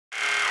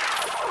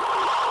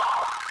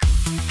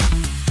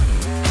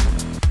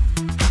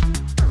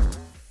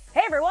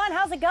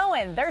how's it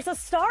going? There's a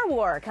Star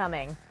War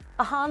coming.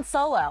 A Han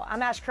Solo.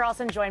 I'm Ash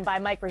Crossan, joined by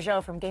Mike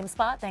Rougeau from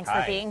GameSpot. Thanks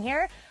for being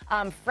here.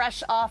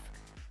 Fresh off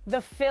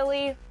the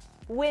Philly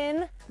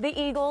win, the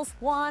Eagles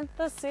won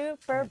the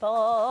Super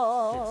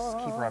Bowl. Just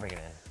keep rubbing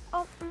it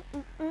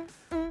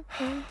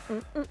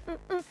in.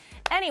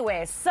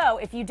 Anyway, so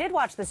if you did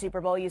watch the Super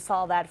Bowl, you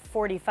saw that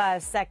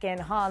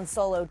 45-second Han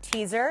Solo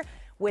teaser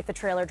with the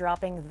trailer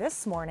dropping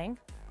this morning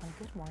on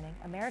Good Morning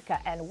America,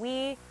 and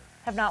we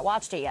have not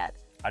watched it yet.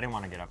 I didn't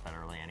want to get up that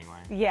early anyway.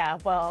 Yeah,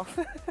 well,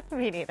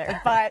 me neither.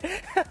 But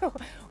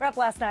we're up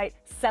last night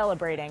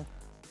celebrating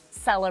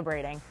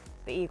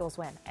the Eagles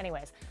win.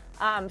 Anyways,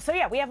 so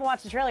yeah, we haven't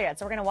watched the trailer yet,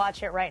 so we're going to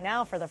watch it right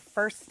now for the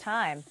first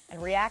time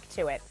and react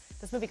to it.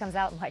 This movie comes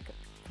out in like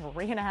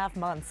 3.5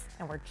 months,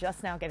 and we're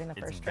just now getting the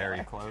first trailer.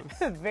 It's very close.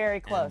 Very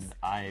close. And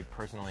I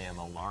personally am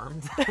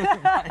alarmed by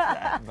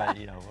that, but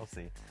you know, we'll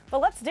see.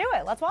 But let's do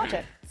it. Let's watch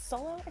it.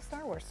 Solo, a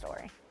Star Wars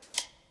story.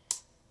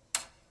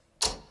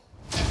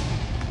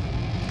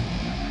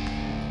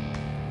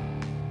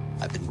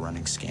 I've been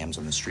running scams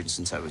on the street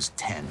since I was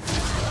 10.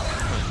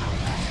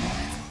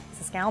 He's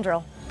a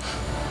scoundrel.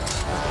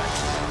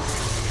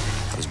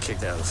 I was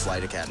kicked out of the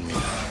flight academy.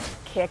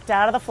 Kicked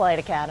out of the flight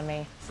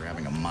academy. For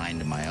having a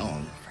mind of my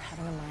own. For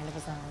having a mind of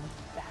his own.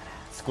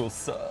 Badass. School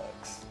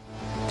sucks.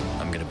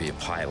 I'm gonna be a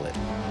pilot.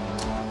 Is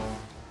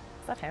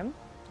that him?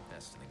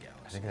 Best in the I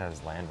galaxy. think that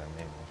was Lando,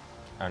 maybe.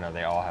 Oh no,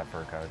 they all have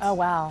fur coats. Oh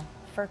wow.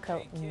 Fur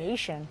coat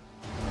nation.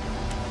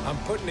 I'm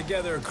putting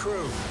together a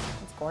crew.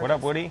 That's gorgeous. What up,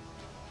 Woody?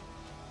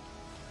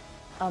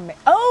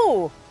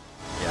 Oh!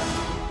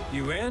 Yeah.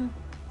 You in?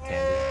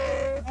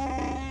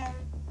 Tandy.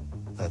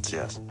 That's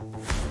yes.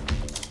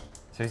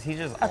 So is he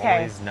just Okay.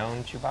 always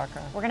known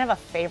Chewbacca? We're gonna have a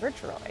favorite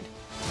droid.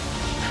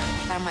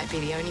 I might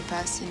be the only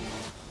person.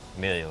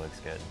 Amelia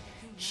looks good.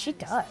 She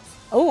does.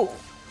 Oh,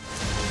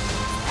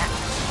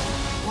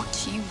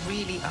 What you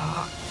really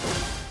are.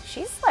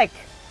 she's like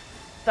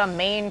the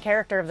main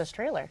character of this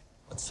trailer.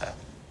 What's that?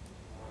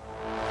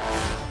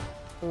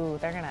 Ooh,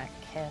 they're gonna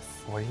kiss.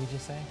 What did he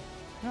just say?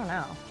 I don't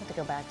know. I have to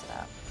go back to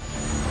that.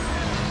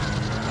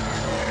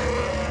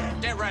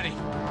 Get ready.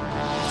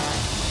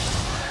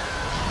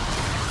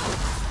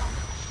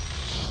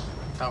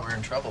 Thought we were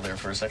in trouble there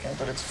for a second,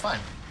 but it's fine.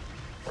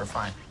 We're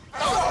fine.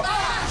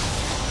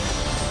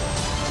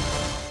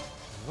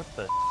 What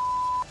the?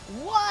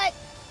 What?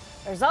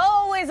 There's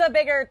always a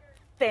bigger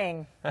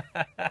thing.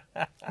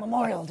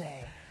 Memorial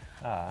Day.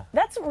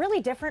 That's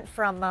really different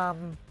from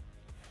the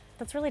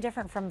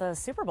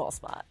Super Bowl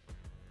spot.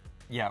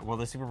 Yeah, well,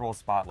 the Super Bowl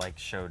spot like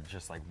showed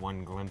just like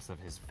one glimpse of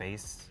his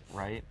face,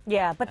 right?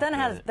 Yeah, but then it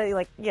has the-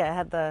 it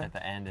had the At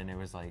the end, and it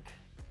was like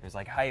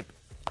hype.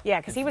 yeah,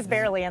 because he was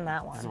barely in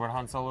that This is one. what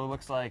Han Solo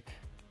looks like.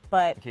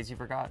 But In case you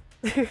forgot.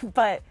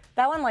 but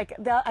that one I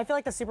feel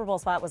like the Super Bowl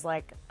spot was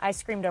like I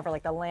screamed over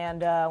like the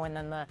Lando and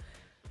then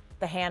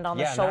the hand on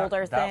the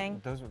shoulder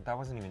thing. That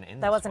wasn't even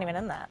in. That wasn't even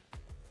in that.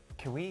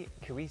 Can we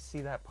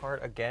see that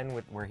part again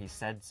with where he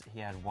said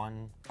he had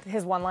one?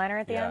 His one-liner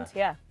at the Yeah. end.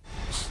 Yeah.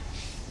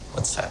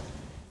 What's that?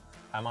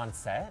 I'm on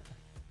set.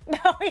 No,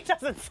 he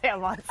doesn't say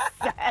I'm on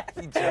set.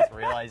 He just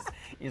realized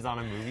he's on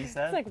a movie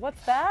set. It's like,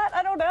 what's that?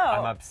 I don't know.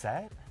 I'm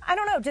upset. I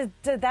don't know.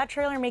 Did that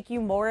trailer make you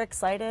more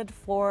excited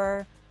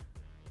for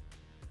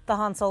the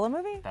Han Solo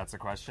movie? That's a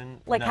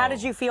question. Like, how No.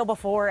 did you feel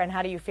before and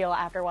how do you feel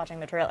after watching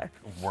the trailer?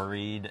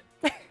 Worried.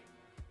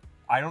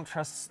 I don't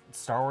trust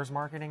Star Wars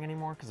marketing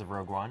anymore because of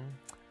Rogue One.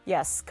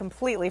 Yes,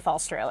 completely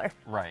false trailer.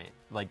 Right.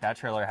 Like, that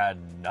trailer had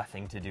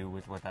nothing to do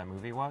with what that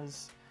movie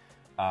was.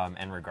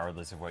 And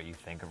regardless of what you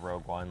think of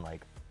Rogue One,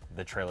 like,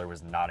 the trailer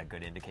was not a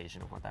good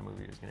indication of what that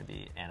movie was going to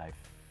be. And I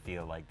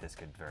feel like this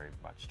could very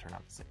much turn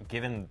out the same.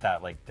 Given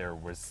that, like,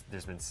 there's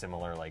been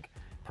similar, like,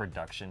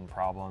 production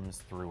problems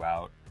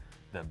throughout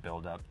the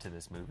build-up to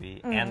this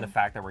movie. And the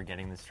fact that we're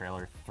getting this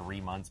trailer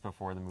 3 months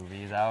before the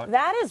movie is out.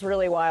 That is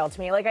really wild to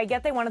me. Like, I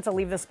get they wanted to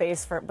leave the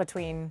space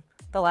between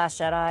The Last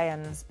Jedi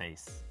and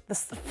Space.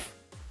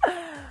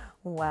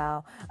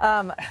 Wow.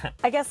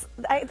 I guess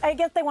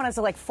they wanted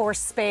to like force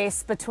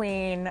space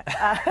between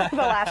The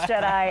Last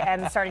Jedi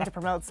and starting to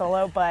promote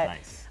Solo, but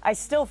Nice. I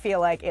still feel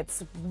like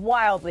it's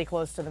wildly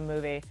close to the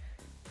movie.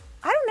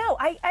 I don't know.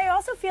 I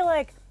also feel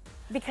like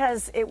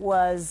because it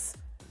was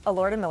a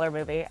Lord and Miller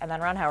movie and then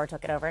Ron Howard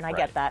took it over, and I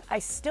get Right. that. I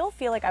still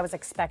feel like I was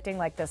expecting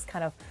like this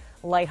kind of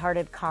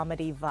lighthearted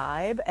comedy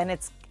vibe, and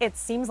it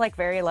seems like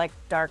very like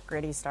dark,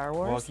 gritty Star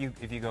Wars. Well,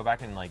 if you go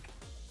back and like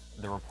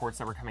the reports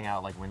that were coming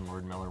out, like when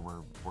Lord Miller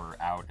were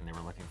out and they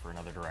were looking for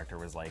another director,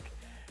 was like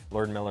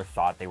Lord Miller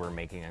thought they were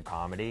making a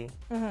comedy,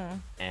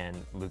 and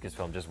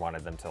Lucasfilm just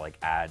wanted them to like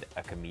add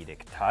a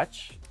comedic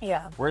touch.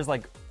 Yeah. Whereas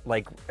like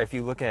if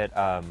you look at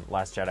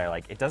Last Jedi,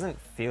 like it doesn't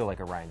feel like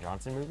a Rian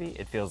Johnson movie.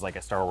 It feels like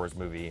a Star Wars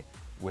movie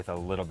with a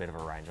little bit of a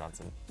Rian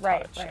Johnson touch.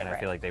 Right, and I right.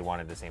 feel like they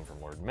wanted the same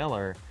from Lord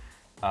Miller.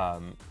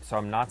 So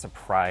I'm not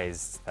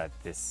surprised that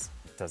this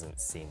doesn't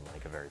seem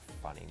like a very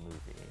funny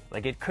movie.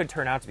 Like, it could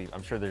turn out to be.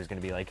 I'm sure there's going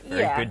to be like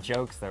very Yeah. good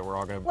jokes that we're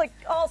all going to Like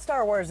all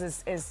Star Wars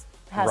is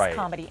has Right.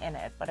 comedy in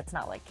it, but it's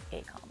not like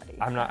a comedy.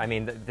 I'm not. I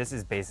mean, this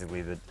is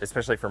basically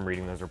especially from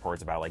reading those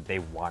reports about like they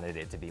wanted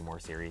it to be more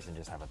serious and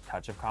just have a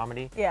touch of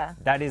comedy. Yeah.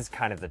 That is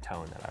kind of the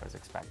tone that I was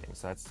expecting.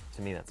 So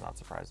to me, that's not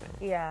surprising.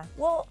 Yeah.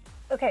 Well,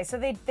 okay, so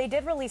they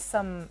did release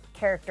some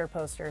character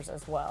posters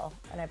as well,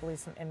 and I believe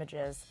some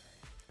images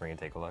Bring and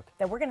take a look.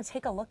 that we're going to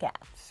take a look at.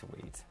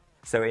 Sweet.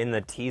 So in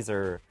the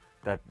teaser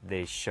that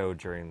they showed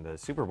during the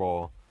Super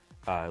Bowl,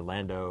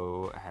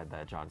 Lando had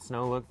that Jon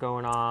Snow look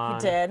going on.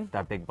 He did.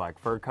 That big black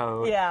fur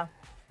coat. Yeah.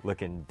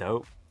 Looking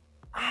dope.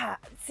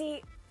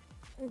 See,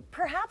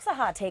 perhaps a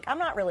hot take. I'm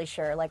not really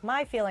sure. Like,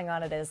 my feeling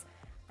on it is,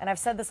 and I've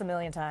said this a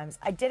million times,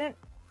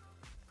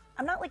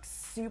 I'm not like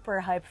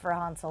super hyped for a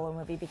Han Solo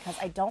movie because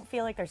I don't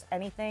feel like there's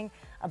anything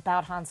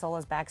about Han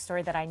Solo's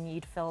backstory that I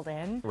need filled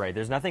in. Right.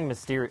 There's nothing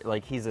mysterious.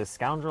 Like, he's a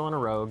scoundrel and a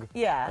rogue.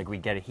 Yeah. Like, we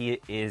get it. He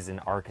is an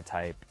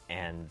archetype,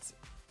 and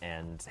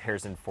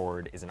Harrison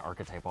Ford is an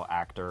archetypal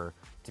actor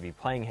to be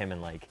playing him,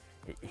 and like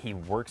he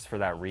works for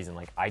that reason.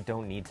 Like, I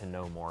don't need to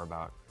know more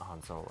about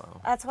Han Solo.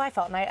 That's how I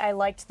felt, and I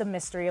liked the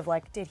mystery of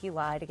like, did he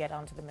lie to get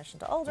onto the mission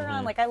to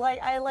Alderaan? Like,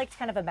 I liked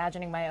kind of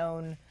imagining my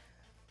own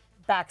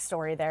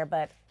backstory there.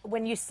 But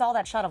when you saw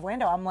that shot of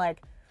Lando, I'm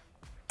like,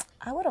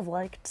 I would have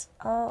liked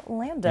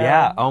Lando.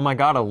 Yeah. Oh my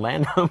God, a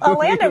Lando movie. A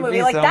Lando would be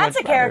movie, like so that's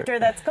much a character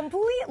that's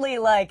completely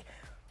like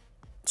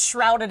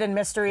shrouded in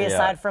mystery Yeah.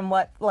 aside from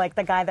what like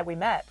the guy that we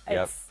met.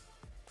 Yep. It's,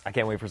 I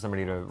can't wait for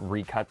somebody to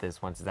recut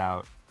this once it's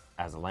out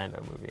as a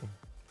Lando movie.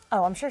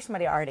 oh, I'm sure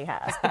somebody already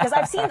has because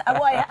I've seen.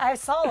 Well, I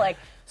saw like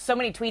so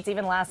many tweets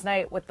even last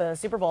night with the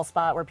Super Bowl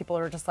spot where people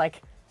were just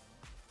like,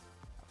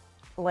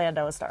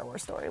 Lando, a Star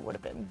Wars story would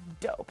have been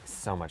dope.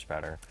 So much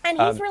better. And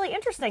he's really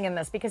interesting in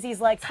this because he's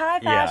like high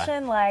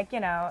fashion, like, you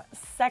know,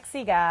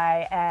 sexy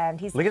guy, and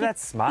he's Look at that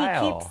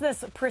smile. He keeps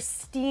this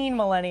pristine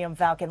Millennium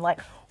Falcon.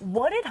 Like,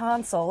 what did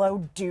Han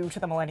Solo do to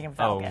the Millennium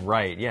Oh, Falcon?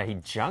 right. Yeah, he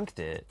junked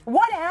it.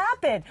 What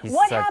happened? He's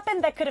What so-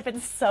 happened that could have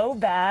been so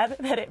bad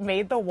that it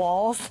made the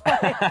walls?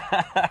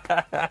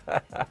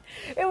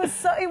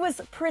 It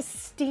was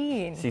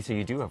pristine. See, so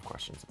you do have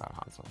questions about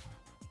Han Solo.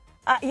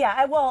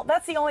 Yeah, well,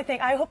 that's the only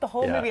thing. I hope the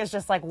whole Yeah. movie is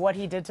just like what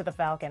he did to the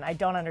Falcon. I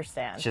don't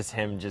understand. Just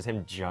him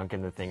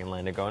junking the thing and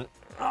Lando going,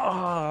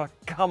 oh,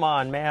 come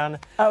on, man.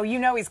 Oh, you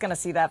know he's gonna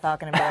see that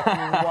Falcon and be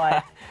like,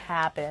 what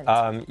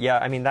happened? Yeah,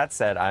 I mean, that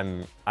said,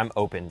 I'm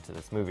open to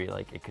this movie.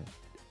 Like, it could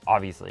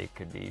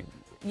be,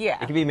 Yeah.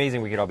 it could be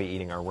amazing. We could all be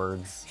eating our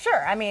words.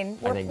 Sure. I mean,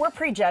 think- we're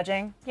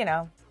prejudging, you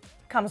know,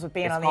 comes with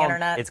being It's on called- the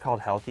internet. It's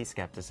called healthy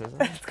skepticism.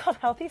 It's called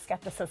healthy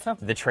skepticism.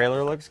 The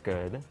trailer looks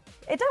good.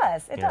 It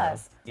does. It Yeah.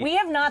 does. We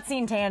have not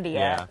seen Tandy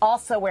yet. Yeah.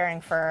 Also wearing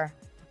fur.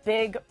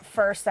 Big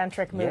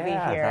fur-centric movie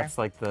Yeah, here. that's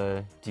like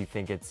do you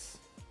think it's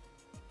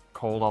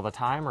cold all the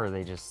time, or are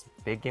they just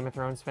big Game of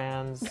Thrones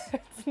fans?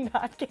 It's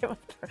not Game of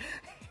Thrones.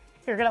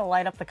 You're going to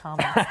light up the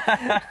comments.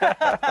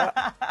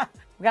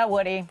 We got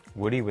Woody.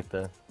 Woody with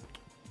the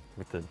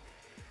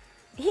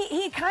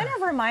He kind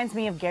of reminds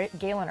me of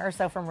Galen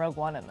Erso from Rogue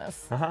One in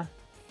this. uh-huh.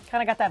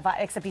 Kind of got that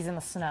vibe, except he's in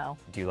the snow.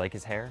 Do you like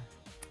his hair?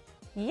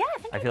 Yeah,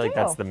 I I feel like do.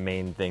 that's the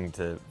main thing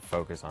to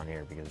focus on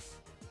here, because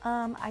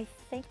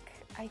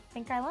I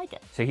think I like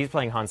it. so he's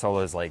playing Han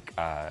Solo's like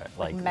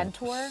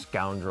mentor?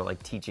 scoundrel,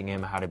 like teaching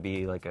him how to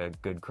be like a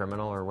good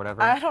criminal or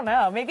whatever. I don't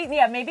know. Maybe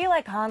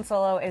like Han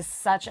Solo is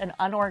such an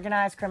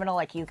unorganized criminal.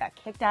 Like, you got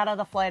kicked out of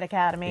the flight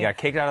academy. He got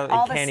kicked out of.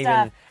 all He this can't stuff.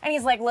 even. And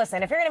he's like,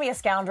 listen, if you're gonna be a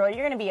scoundrel,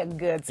 you're gonna be a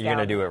good scoundrel. You're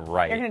gonna do it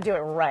right. You're gonna do it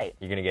right.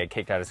 You're gonna get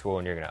kicked out of school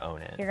and you're gonna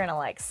own it. You're gonna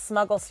like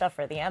smuggle stuff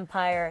for the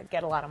Empire,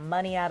 get a lot of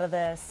money out of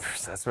this.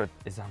 So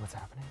is that what's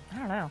happening? I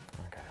don't know.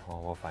 Okay,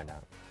 well, we'll find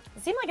out.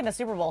 It seemed like in the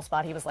Super Bowl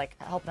spot he was like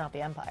helping out the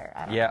Empire. I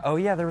don't know. Yeah. Oh,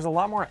 yeah. There was a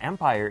lot more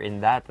Empire in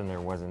that than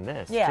there was in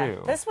this. Yeah.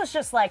 Too. This was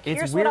just like, It's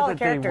here's weird what all the that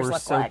they characters were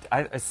look so. like.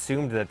 I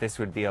assumed that this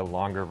would be a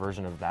longer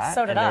version of that.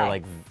 So did and I. They're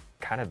like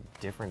kind of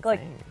different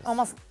Like things.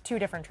 almost two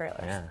different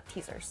trailers, Yeah.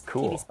 teasers,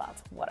 Cool. TV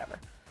spots, whatever.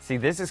 See,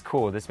 this is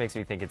cool. This makes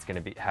me think it's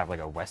gonna have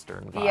like a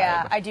Western vibe.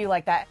 Yeah, I do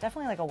like that.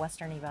 Definitely like a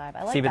Western-y vibe.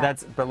 I like See,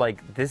 that. but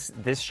like this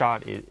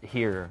shot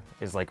here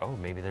is like, oh,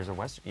 maybe there's a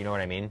Western. You know what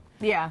I mean?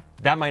 Yeah.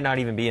 That might not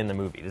even be in the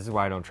movie. This is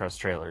why I don't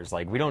trust trailers.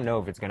 Like, we don't know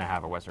if it's gonna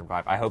have a Western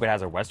vibe. I hope it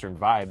has a Western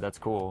vibe. That's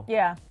cool.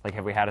 Yeah. Like,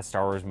 have we had a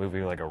Star Wars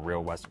movie like a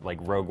real Western? Like,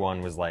 Rogue One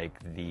was like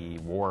the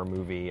war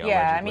movie. Yeah,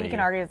 I mean, allegedly. you can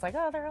argue it's like,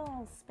 oh, they're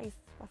all space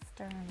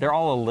Western. They're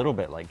all a little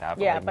bit like that.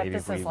 But Yeah, like, but maybe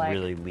this if we is like-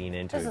 really lean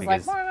into This it is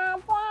because like, wah,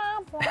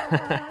 wah,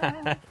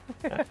 wah.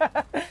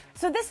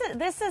 So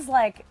this is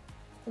like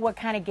what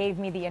kind of gave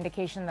me the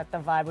indication that the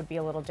vibe would be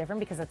a little different,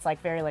 because it's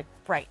like very like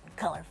bright and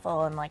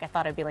colorful, and like I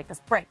thought it'd be like this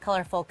bright,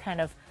 colorful kind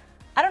of.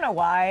 I don't know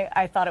why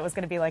I thought it was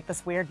going to be like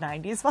this weird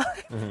 '90s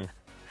vibe,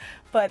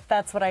 but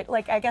that's what I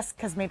like. I guess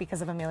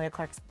because of Emilia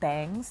Clarke's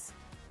bangs,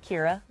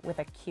 qi'ra with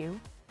a Q.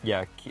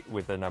 yeah,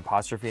 with an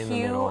apostrophe in the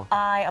middle.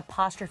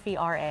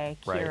 Q-I-apostrophe-R-A,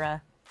 Right.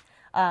 qi'ra.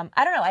 I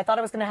don't know. I thought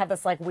it was going to have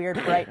this like weird,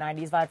 bright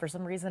 '90s vibe for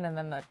some reason, and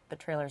then the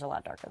trailer's a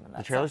lot darker than that.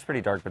 The trailer's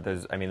pretty dark, but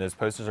those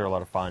posters are a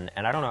lot of fun.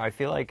 And I don't know, I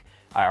feel like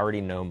I already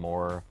know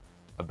more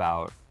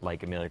about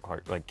like Emilia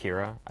Clarke, like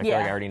qi'ra. I feel Yeah.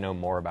 like I already know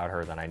more about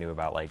her than I knew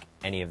about like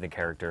any of the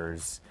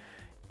characters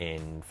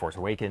in Force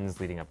Awakens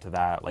leading up to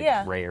that,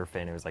 like Rey or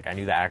Finn. It was like I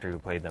knew the actor who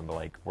played them, but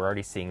like we're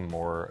already seeing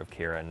more of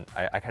qi'ra, and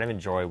I kind of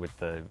enjoy with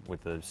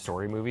the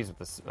story movies,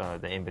 with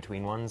the in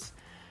between ones,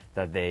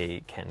 that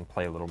they can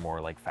play a little more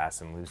like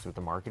fast and loose with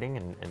the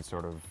marketing and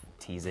sort of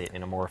tease it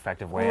in a more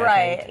effective way.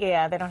 Right? I think.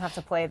 Yeah, they don't have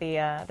to play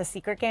the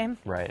secret game.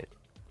 Right.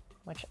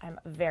 Which I'm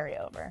very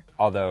over.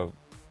 Although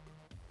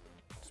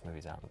this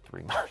movie's out in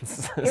 3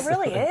 months. It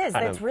really is.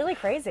 It's really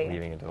crazy.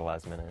 Leaving it to the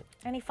last minute.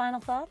 Any final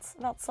thoughts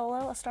about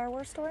Solo, a Star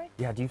Wars story?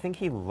 Yeah, do you think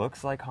he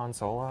looks like Han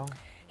Solo?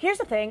 Here's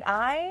the thing.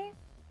 I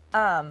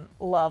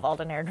love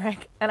Alden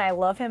Ehrenreich, and I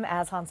love him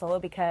as Han Solo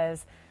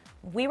because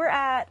we were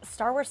at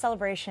Star Wars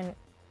Celebration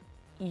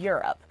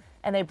Europe,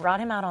 and they brought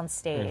him out on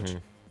stage,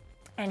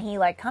 and he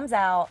like comes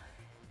out,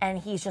 and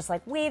he's just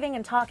like waving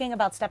and talking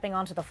about stepping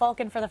onto the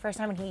Falcon for the first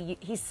time, and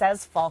he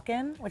says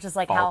Falcon, which is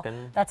like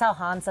that's how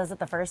Han says it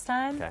the first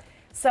time. Okay.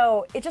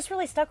 So it just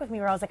really stuck with me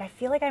where I was like, I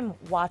feel like I'm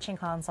watching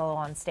Han Solo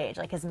on stage.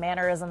 Like his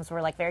mannerisms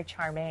were like very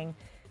charming,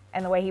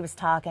 and the way he was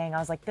talking, I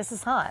was like, this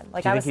is Han.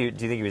 Like, do you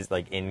think he was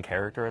like in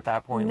character at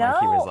that point? No, like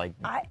he was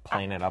like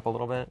playing it up a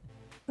little bit?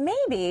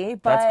 Maybe,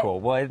 but that's cool.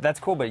 Well, that's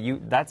cool, but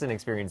that's an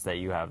experience that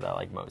you have that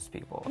like most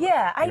people.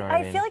 Yeah, you know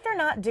I feel like they're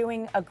not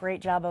doing a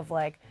great job of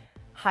like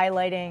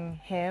highlighting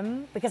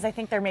him because I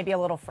think they're maybe a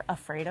little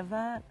afraid of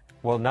that.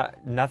 Well,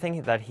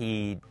 nothing that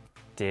he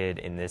did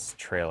in this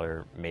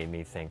trailer made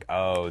me think,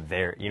 oh,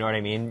 there. You know what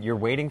I mean? You're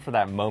waiting for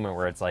that moment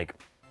where it's like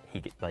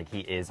he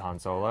is Han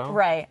Solo,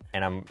 right?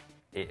 And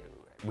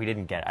we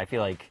didn't get it. I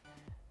feel like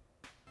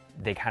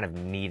they kind of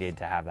needed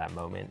to have that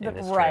moment in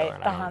this trailer,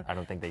 and I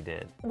don't think they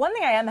did. One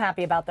thing I am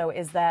happy about, though,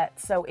 is that,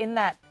 so in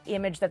that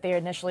image that they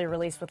initially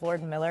released with Lord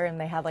and Miller, and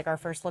they had, like, our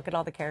first look at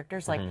all the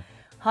characters, like,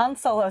 Han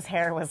Solo's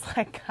hair was,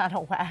 like, kind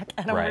of whack,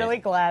 and I'm really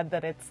glad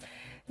that it's,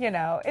 you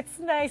know, it's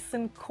nice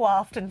and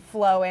coiffed and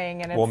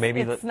flowing, and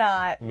it's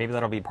not... Maybe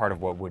that'll be part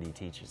of what Woody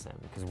teaches him,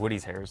 because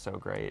Woody's hair is so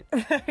great.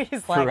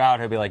 He's Throughout,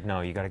 he'll be like,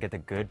 no, you gotta get the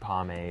good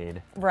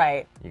pomade.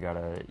 Right. You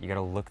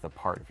gotta look the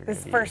part if you're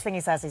gonna be... First thing he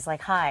says, he's like,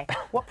 hi,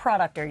 what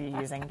product are you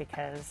using?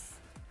 Because,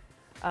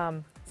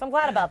 so I'm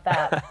glad about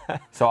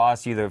that. So I'll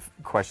ask you the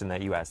question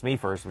that you asked me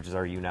first, which is,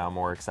 are you now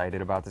more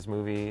excited about this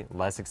movie,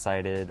 less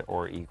excited,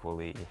 or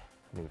equally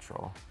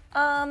neutral?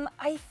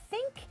 I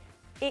think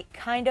it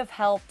kind of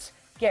helped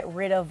get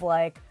rid of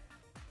like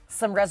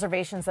some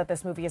reservations that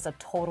this movie is a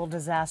total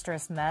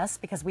disastrous mess,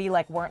 because we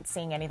like weren't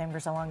seeing anything for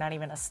so long, not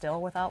even a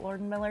still without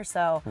Lord and Miller.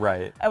 So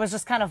I was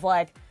just kind of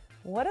like,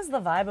 what is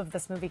the vibe of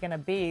this movie going to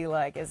be?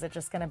 Like, is it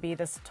just going to be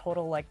this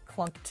total like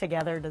clunked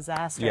together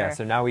disaster? Yeah.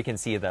 So now we can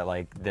see that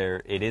like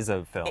it is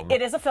a film.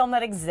 It is a film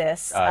that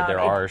exists. There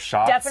are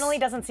shots. Definitely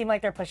doesn't seem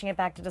like they're pushing it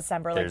back to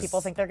December like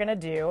people think they're going to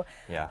do.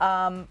 Yeah.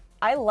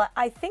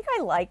 I think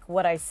I like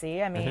what I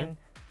see. I mean.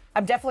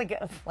 I'm definitely,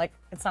 like,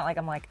 it's not like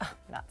I'm like, oh,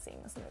 not seeing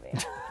this movie.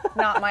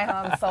 Not my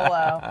Han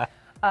Solo.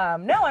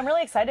 No, I'm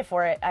really excited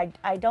for it.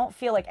 I don't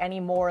feel like any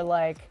more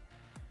like,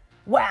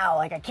 wow,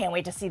 like I can't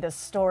wait to see this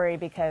story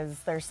because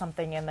there's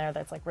something in there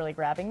that's like really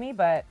grabbing me,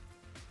 but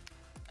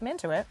I'm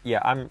into it. Yeah,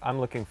 I'm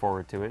looking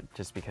forward to it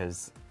just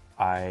because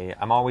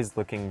I'm always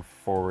looking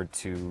forward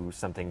to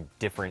something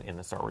different in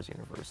the Star Wars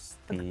universe.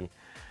 The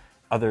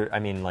other, I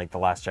mean, like The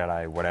Last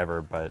Jedi,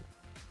 whatever, but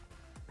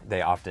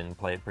they often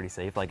play it pretty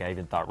safe. Like, I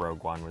even thought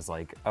Rogue One was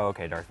like, oh,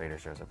 okay, Darth Vader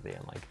shows up at the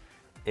end.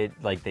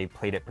 Like, they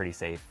played it pretty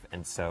safe.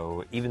 And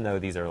so, even though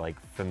these are, like,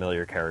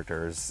 familiar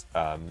characters,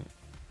 I'm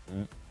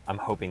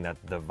hoping that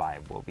the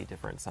vibe will be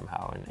different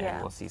somehow. And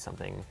we'll see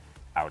something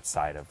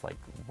outside of, like,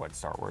 what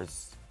Star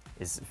Wars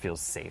feels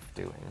safe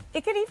doing.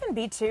 It could even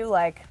be, too,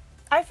 like,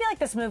 I feel like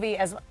this movie,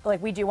 as,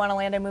 like, we do want a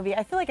Lando movie,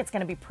 I feel like it's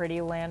going to be pretty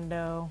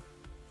Lando.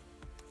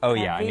 Oh,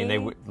 yeah. I mean, they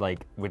would, like,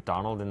 with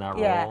Donald in that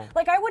role. Yeah.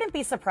 Like, I wouldn't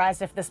be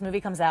surprised if this movie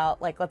comes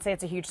out, like, let's say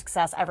it's a huge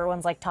success,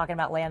 everyone's, like, talking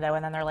about Lando,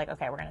 and then they're like,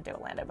 okay, we're going to do a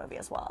Lando movie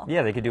as well.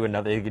 Yeah, they could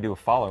do a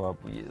follow-up.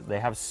 They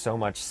have so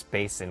much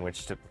space in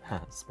which to...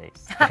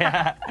 space.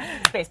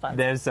 Space puns.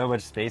 They have so much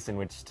space in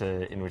which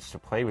to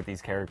play with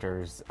these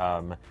characters,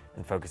 and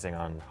focusing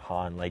on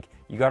Han. Like,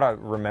 you gotta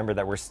remember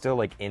that we're still,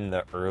 like, in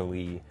the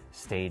early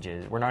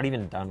stages. We're not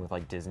even done with,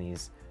 like,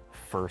 Disney's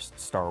first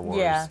Star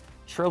Wars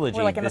trilogy.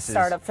 We're like in the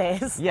startup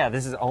phase. Yeah,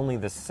 this is only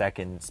the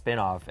second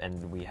spin-off,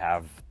 and we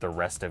have the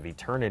rest of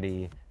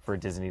eternity for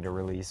Disney to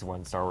release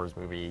one Star Wars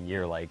movie a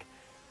year. Like,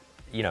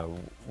 you know,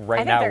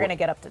 right now... I think they're going to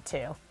get up to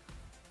 2.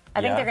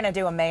 I think they're going to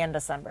do a May and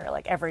December,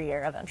 like every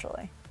year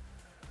eventually.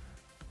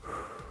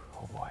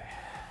 Oh boy.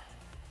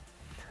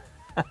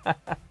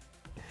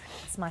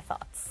 It's my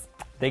thoughts.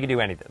 They could do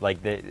anything. Like,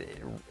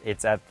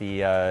 it's at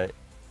the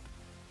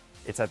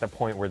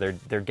point where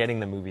they're getting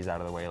the movies out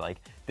of the way. Like,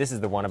 this is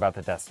the one about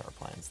the Death Star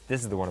plans.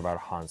 This is the one about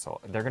Han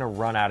Solo. They're going to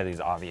run out of these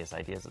obvious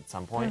ideas at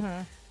some point.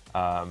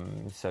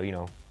 So, you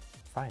know,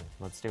 fine.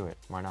 Let's do it.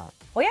 Why not?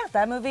 Well, yeah,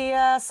 that movie,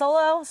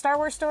 Solo, Star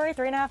Wars story,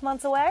 3.5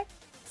 months away.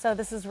 So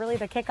this is really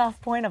the kickoff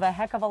point of a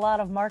heck of a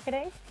lot of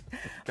marketing.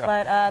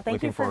 But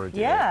thank you for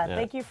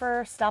thank you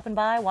for stopping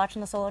by,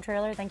 watching the Solo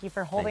trailer. Thank you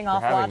for holding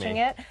off watching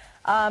it.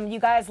 You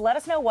guys, let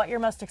us know what you're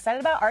most excited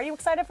about. Are you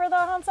excited for the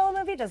Han Solo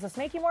movie? Does this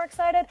make you more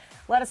excited?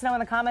 Let us know in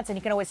the comments, and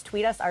you can always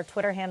tweet us. Our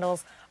Twitter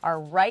handles are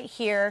right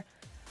here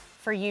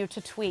for you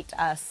to tweet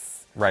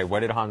us. Right, what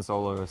did Han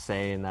Solo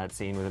say in that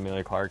scene with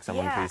Emilia Clarke?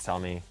 Someone please tell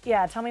me.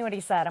 Yeah, tell me what he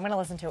said. I'm going to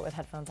listen to it with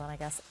headphones on, I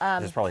guess.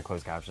 There's probably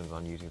closed captions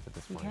on YouTube at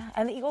this point. Yeah,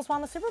 and the Eagles won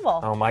the Super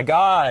Bowl. Oh my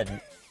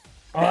God!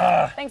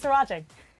 Thanks for watching.